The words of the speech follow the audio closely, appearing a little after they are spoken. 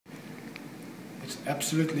it's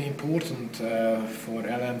absolutely important for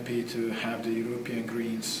LMP to have the European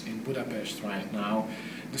Greens in Budapest right now.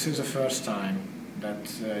 This is the first time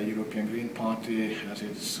that European Green Party has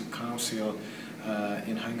its council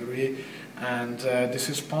in Hungary, and this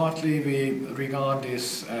is partly, we regard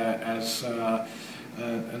this as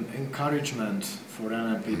an encouragement for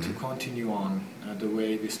LMP to continue on the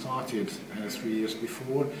way we started 3 years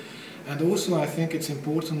before. And also I think it's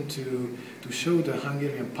important to show the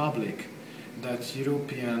Hungarian public that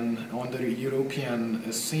on the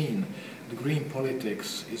European scene, the green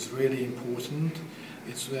politics is really important.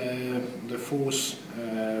 It's the fourth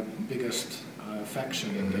biggest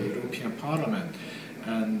faction in the European Parliament,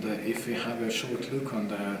 and if we have a short look on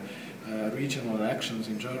the regional elections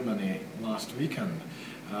in Germany last weekend,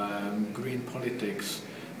 green politics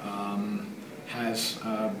has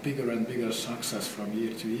bigger and bigger success from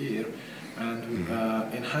year to year, and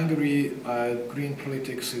in Hungary green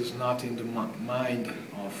politics is not in the mind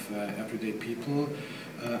of everyday people.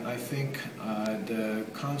 I think the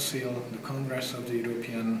Council, the Congress of the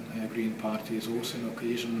European Green Party is also an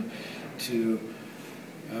occasion to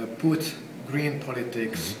put green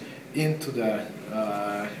politics into the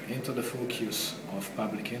focus of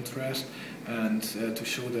public interest, and to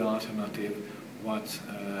show the alternative what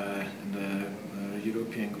the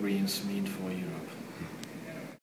European Greens mean for Europe.